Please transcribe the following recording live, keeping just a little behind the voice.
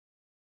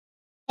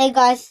Hey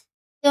guys,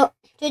 so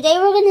today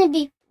we're going to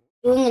be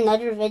doing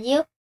another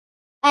video,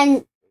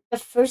 and the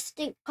first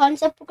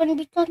concept we're going to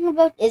be talking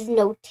about is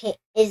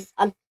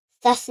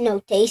sus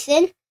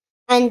notation,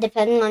 and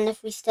depending on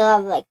if we still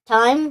have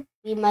time,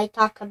 we might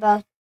talk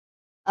about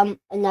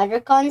another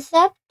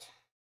concept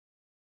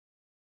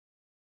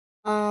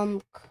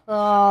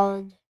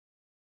called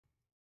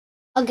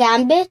a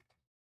gambit.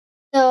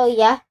 So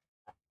yeah,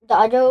 the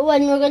other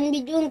one we're going to be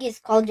doing is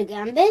called a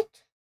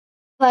gambit,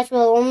 but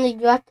we'll only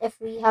do it if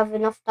we have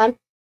enough time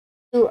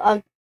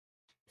to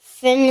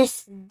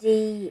finish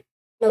the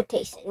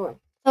notation one.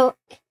 So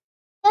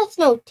that's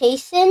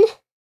notation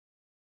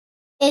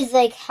is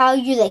how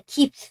you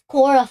keep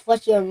score of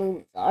what your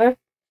moves are.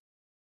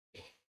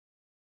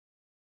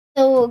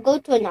 So we'll go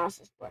to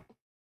analysis board.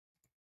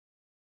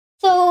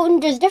 So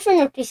there's different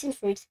notations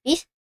for each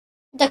piece.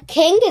 The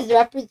king is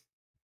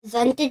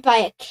represented by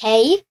a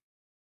K.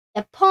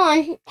 The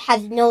pawn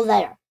has no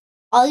letter.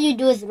 All you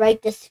do is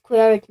write the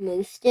square it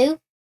moves to.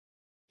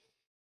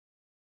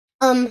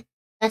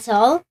 That's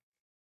all.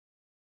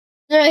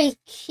 Right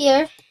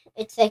here,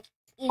 it's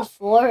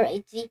E4,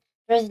 right? See,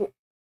 there's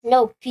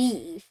no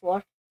P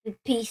E4. The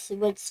P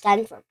would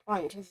stand for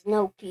pawn. There's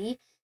no P,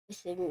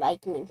 which would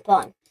mean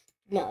pawn.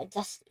 No, it's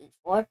just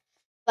E4.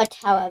 But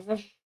however,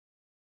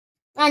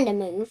 random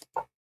move.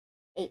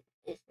 8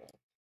 is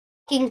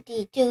King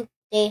D2.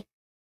 They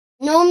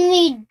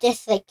normally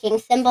this king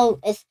symbol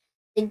is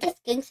this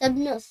king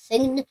symbol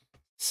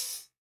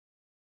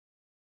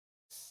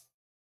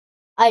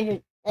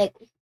either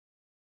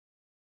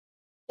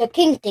the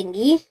king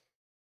thingy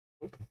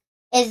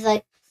is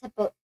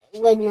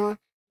when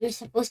you're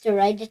supposed to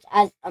write it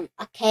as a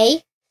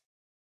K,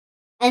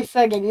 and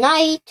for the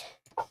knight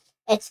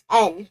it's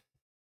N,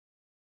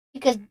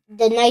 because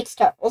the knight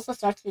also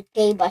starts with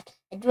K, but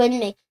it wouldn't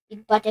make.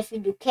 But if you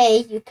do K,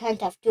 you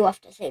can't have two of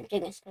the same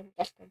thing. It's going to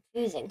get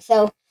confusing.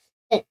 So,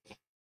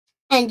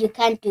 and you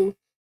can't do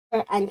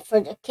and for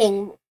the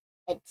king,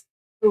 it's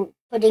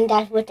putting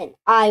that with an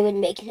I would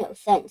make no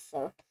sense.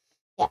 So,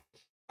 yeah,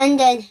 and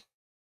then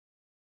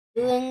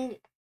doing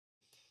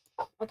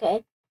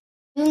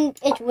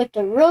it with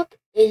the rook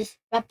is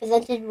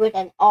represented with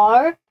an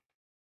R.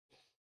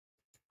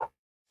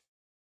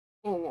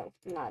 No,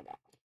 not that.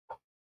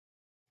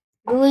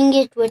 Doing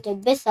it with a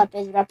bishop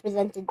is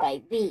represented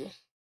by B.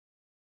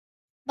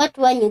 But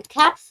when you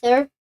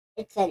capture,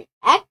 it's an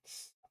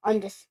X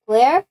on the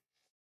square.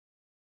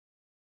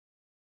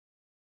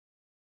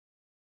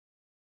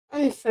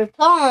 And for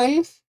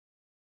pawns,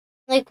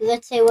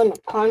 let's say when a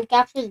pawn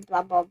captures,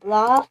 blah blah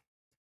blah,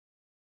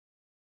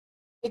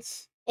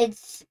 it's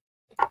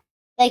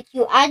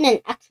you add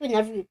an X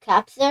whenever you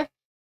capture.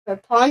 For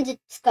pawns,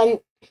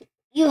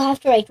 you have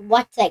to write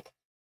what's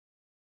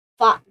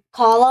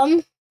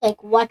column,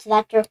 what's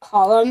letter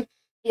column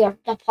the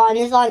pawn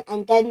is on,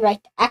 and then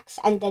write X,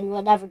 and then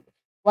whatever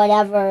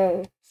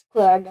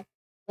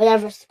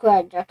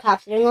square they're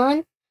capturing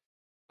on.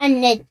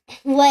 And then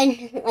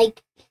when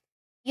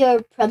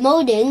you're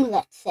promoting,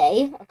 let's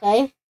say,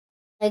 okay,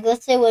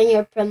 let's say when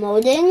you're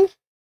promoting,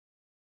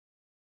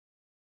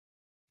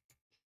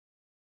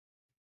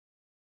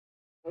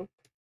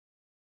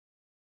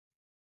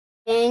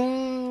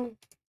 king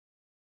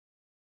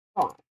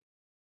pawn,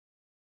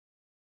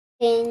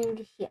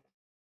 king here.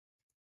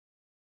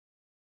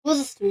 We'll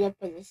just do the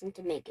position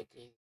to make it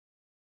easy.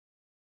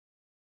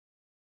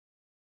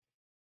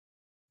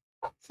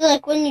 So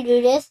when you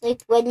do this,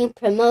 when you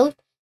promote,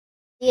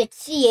 you hit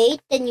C8,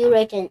 then you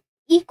write an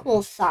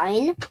equal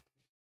sign.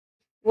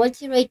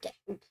 Once you write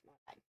the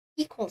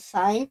equal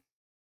sign,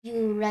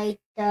 you write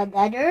the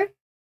letter.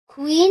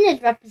 Queen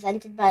is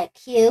represented by a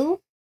Q.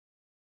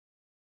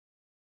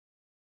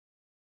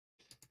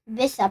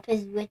 Bishop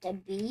is with a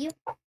B.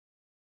 I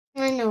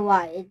don't know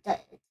why. It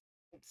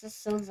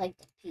just shows the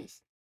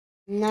piece.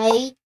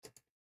 Knight,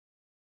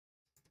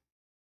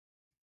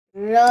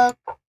 rook,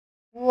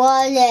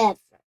 whatever.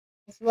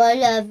 It's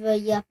whatever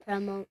you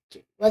promote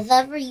to.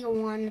 Whatever you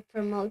want to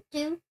promote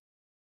to.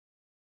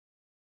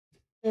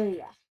 So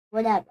yeah,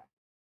 whatever.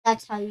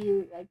 That's how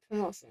you write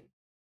promotion.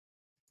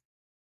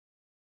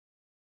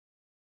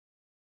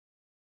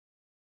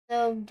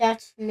 So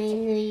that's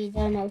mainly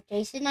the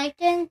notation, I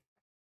think.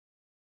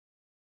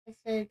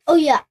 Oh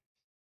yeah,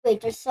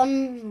 wait, there's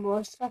some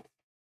more stuff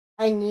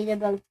I need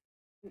about.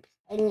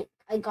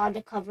 I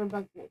gotta cover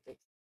about notation.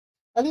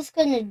 I'm just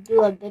gonna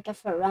do a bit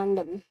of a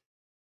random.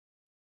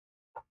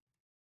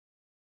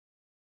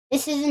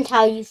 This isn't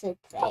how you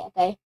should play,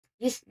 okay?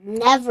 You should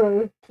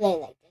never play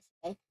like this,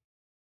 okay?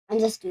 I'm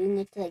just doing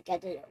it to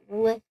get it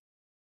over with.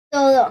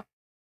 So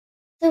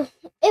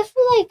if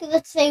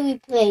let's say we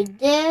play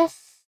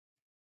this,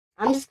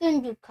 I'm just gonna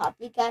do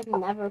copycat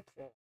and never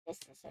play this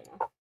right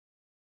now.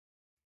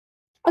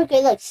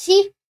 Okay, let's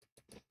see.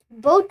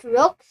 Both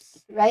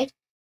rooks, right,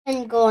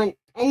 can go on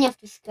any of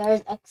the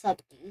squares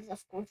except these.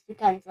 Of course, you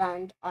can't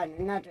land on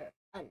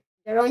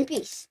their own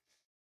piece.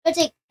 But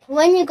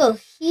when you go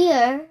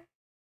here,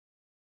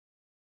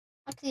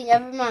 actually,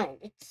 never mind.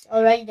 It's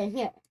already done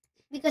here.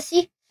 Because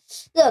see,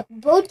 Look,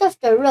 both of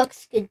the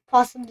rooks could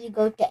possibly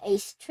go to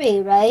ace 3,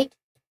 right?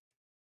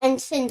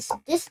 And since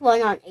this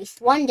one on ace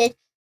 1 did,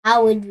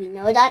 how would we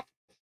know that?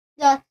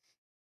 The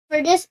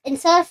For this,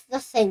 instead of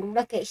just saying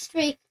rook ace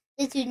 3,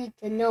 this you need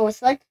to know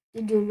as well.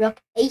 You do rook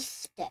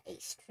ace to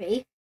ace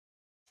 3.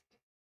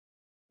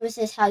 This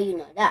is how you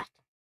know that.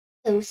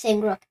 So saying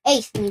rook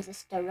ace means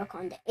it's the rook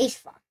on the ace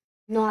file,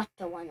 not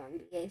the one on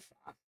the a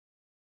file.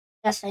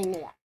 That's how you know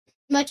that.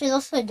 But is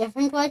also a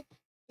different one.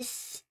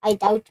 This I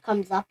doubt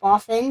comes up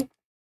often.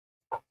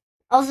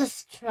 I'll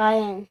just try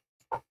and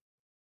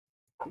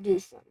do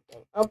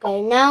something.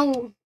 Okay,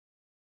 now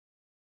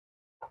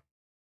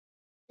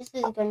this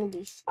is gonna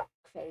be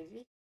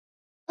crazy.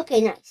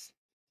 Okay, nice.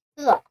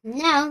 Look,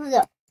 now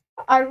look.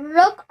 Our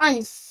rook on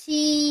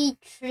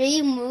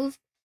c3 moved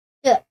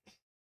to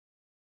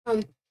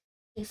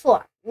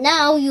c4.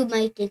 Now you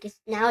might think it's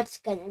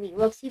gonna be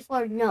rook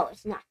c4. No,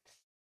 it's not.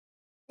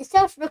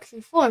 Instead of rook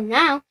c4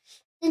 now,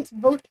 since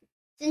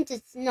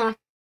it's not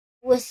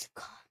was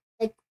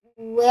like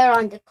where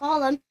on the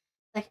column,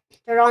 but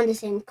they're on the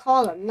same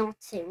column, not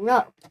same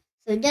row.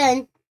 So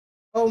then,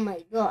 oh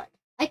my god,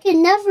 I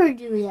can never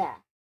do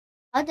that.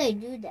 How do I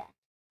do that?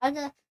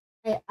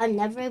 I'm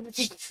never able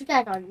to do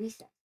that on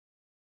reset.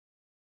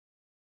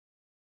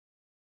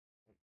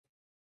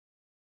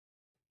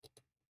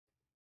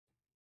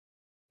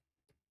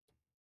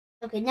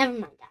 Okay, never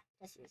mind that.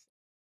 That's reset.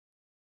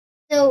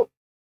 So,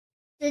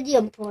 to the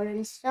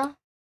important stuff.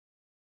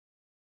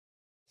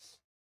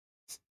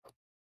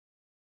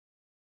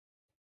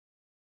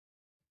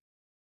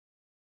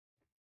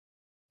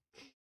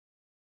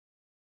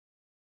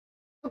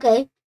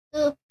 Okay,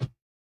 so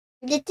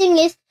the thing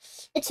is,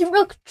 it's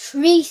rook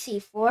 3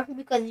 c4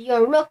 because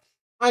your rook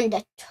on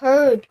the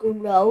third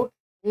row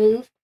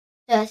moved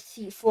to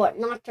c4,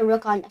 not the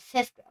rook on the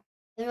fifth row.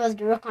 If it was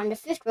the rook on the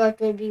fifth row, it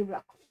would be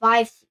rook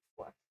 5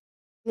 c4,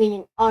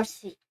 meaning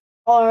RC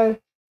or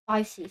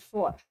 5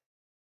 c4.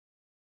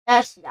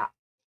 That's that.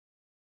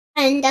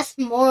 And that's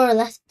more or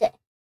less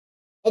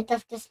it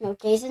of this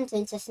notation,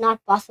 since it's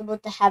not possible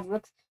to have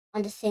rooks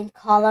on the same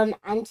column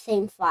and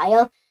same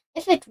file.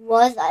 If it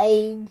was,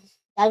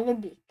 that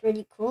would be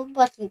pretty cool,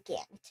 but you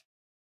can't.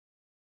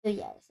 So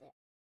yeah, that's it.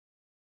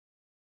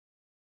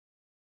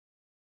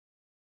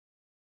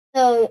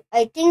 So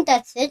I think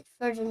that's it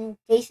for the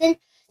notation,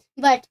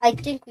 but I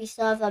think we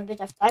still have a bit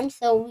of time,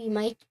 so we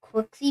might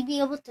quickly be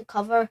able to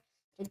cover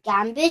the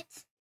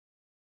gambits.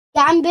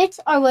 Gambits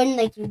are when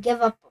like you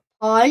give up a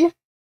pawn,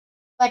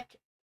 but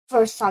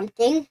for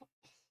something.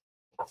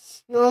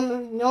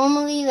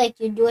 Normally, like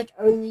you do it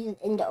early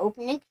in the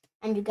opening,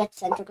 and you get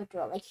center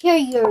control. Like here,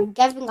 you're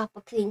giving up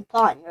a clean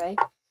pawn, right?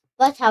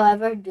 But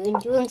however, in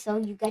doing so,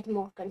 you get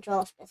more control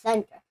of the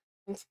center,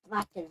 since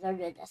black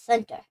deserted the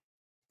center.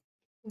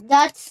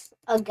 That's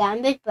a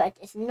gambit, but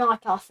it's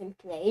not often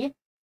played.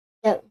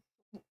 So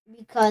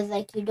because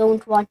like you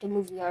don't want to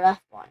move your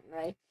left pawn,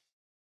 right?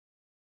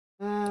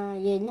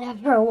 You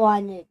never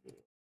wanted to.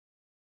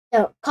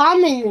 So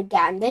common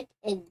gambit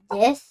is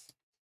this,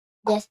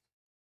 this.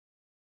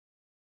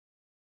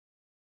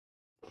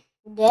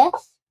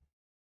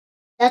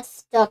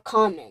 That's the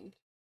common.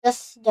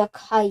 That's the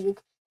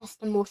That's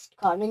the most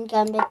common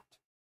gambit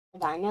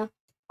that I know.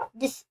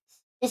 This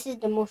this is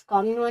the most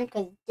common one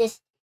because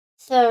it's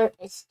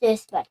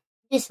this, but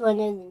this one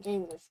isn't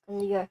English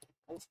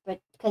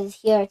because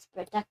here it's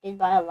protected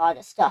by a lot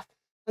of stuff.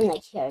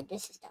 Unlike here,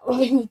 this is the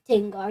only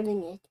thing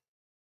guarding it.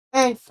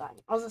 And fun.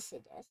 I'll just say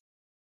this.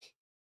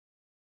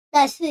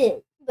 That's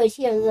it. But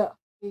here, look.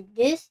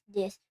 This,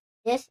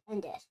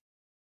 and this.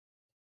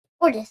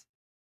 Or this.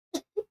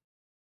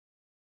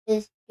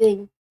 Is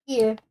doing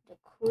here the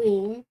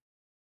queen.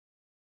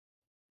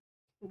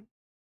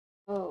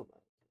 Oh,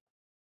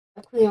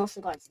 the queen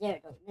also got there,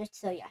 though.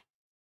 So yeah.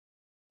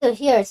 So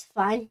here it's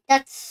fine.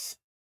 That's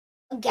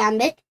a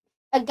gambit.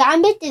 A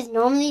gambit is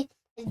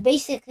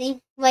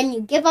basically when you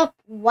give up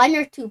one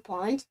or two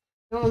pawns.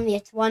 Normally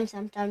it's one,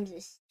 sometimes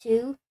it's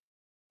two.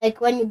 Like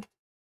when you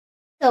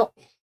so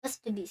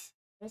just to be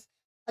serious,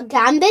 a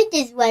gambit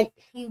is when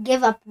you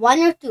give up one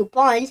or two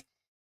pawns,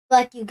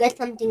 but you get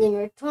something in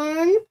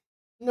return.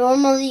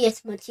 Normally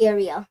it's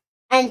material,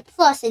 and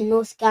plus in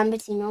most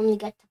gambits you normally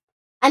get.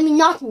 I mean,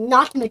 not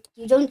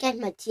you don't get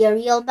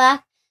material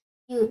back.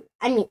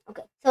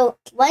 Okay. So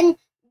when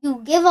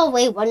you give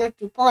away one or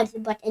two pawns,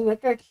 but in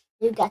return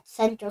you get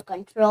center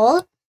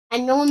control.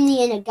 And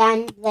normally in a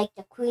gambit like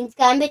the Queen's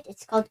Gambit,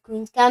 it's called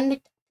Queen's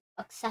Gambit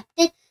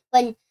accepted.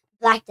 When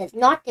black does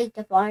not take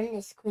the pawn,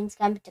 it's Queen's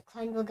Gambit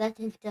declined. We'll get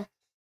into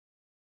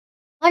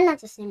well, not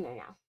the same right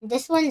now.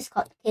 This one is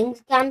called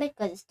King's Gambit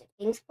because it's the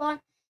King's pawn.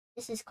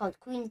 This is called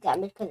Queen's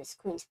Gambit because it's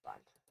Queen's pawn.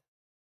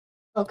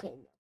 Okay,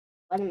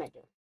 what am I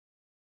doing?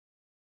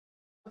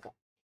 Okay.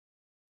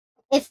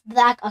 If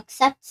black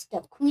accepts the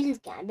Queen's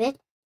Gambit,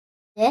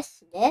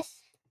 this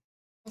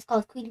it's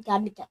called Queen's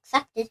Gambit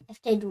accepted. If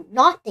they do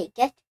not take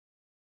it,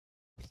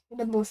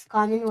 the most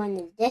common one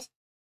is this,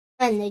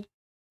 and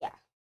yeah,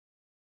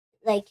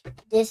 like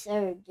this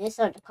or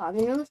the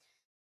common rules.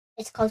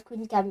 It's called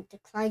Queen's Gambit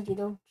declined. You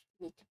don't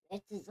need to play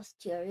it. It's just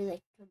theory,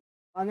 like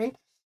common.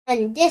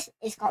 And this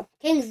is called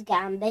King's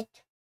Gambit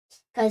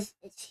because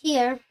it's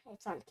here.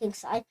 It's on King's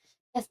side.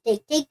 If they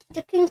take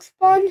the King's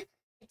pawn,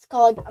 it's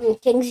called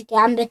King's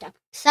Gambit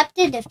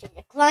accepted. If they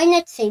decline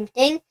it, same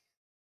thing.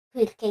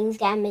 With King's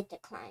Gambit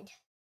declined.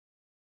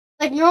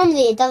 But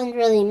normally it doesn't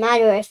really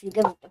matter if you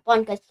give it the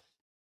pawn because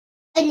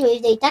anyway,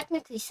 they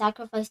technically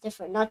sacrificed it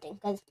for nothing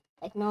because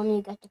like normally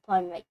you get the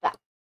pawn right back.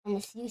 And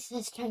it's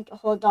useless trying to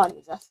hold on,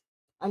 you just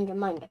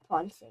undermine the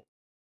pawn thing.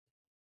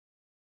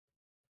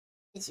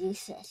 It's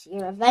useless.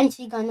 You're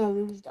eventually gonna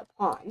lose the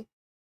pawn.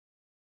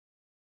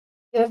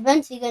 You're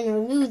eventually gonna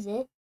lose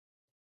it.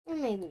 Or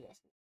maybe this.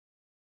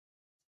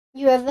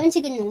 You're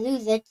eventually gonna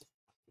lose it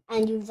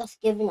and you've just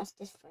given us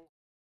this for now.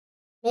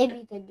 Maybe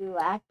you could do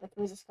that, but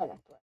we're just gonna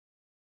push.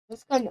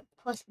 Just gonna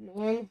push,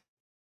 man.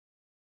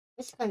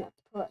 Just gonna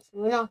push.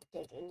 We're not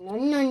taking.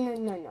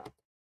 No.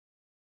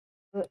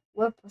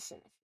 We're pushing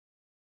it.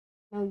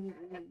 No, you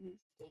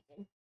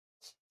taking.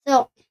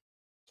 So,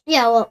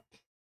 yeah, well,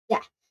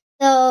 yeah.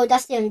 So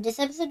that's the end of this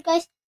episode,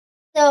 guys.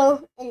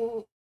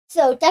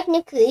 So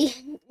technically,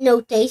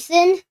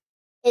 notation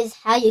is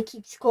how you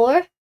keep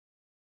score.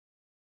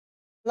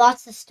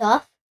 Lots of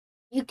stuff.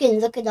 You can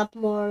look it up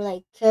more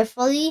like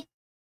carefully.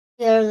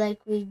 Here, like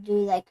we do,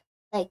 like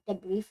the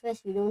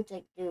briefest. We don't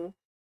do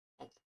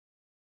like.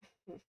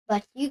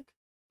 But if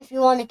you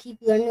want to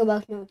keep learning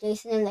about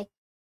notation and like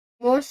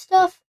more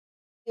stuff,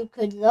 you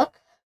could look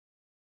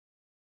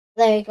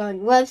like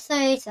on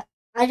websites.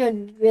 I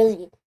don't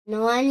really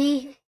know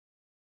any.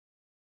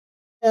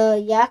 So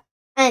yeah,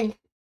 and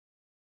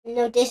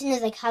notation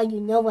is like how you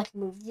know what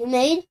moves you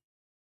made.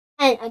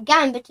 And a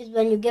gambit is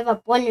when you give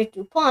up 1 or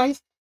 2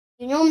 pawns.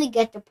 You normally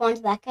get the pawns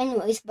back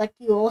anyways, but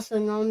you also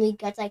normally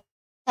get like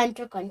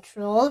center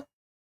control.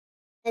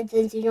 And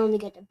since you normally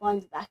get the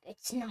pawns back,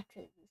 it's not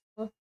really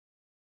useful.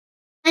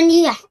 And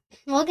yeah,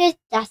 well guys,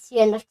 that's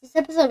the end of this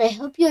episode. I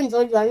hope you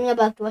enjoyed learning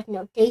about what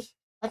notation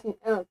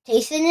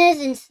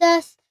is and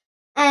stuff,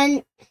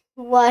 and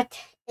what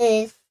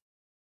is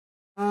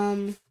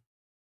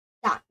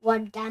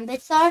what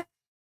gambits are.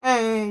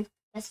 And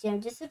that's the end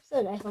of this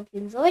episode. I hope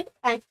you enjoyed,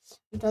 and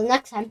until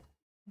next time,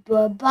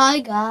 bye bye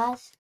guys.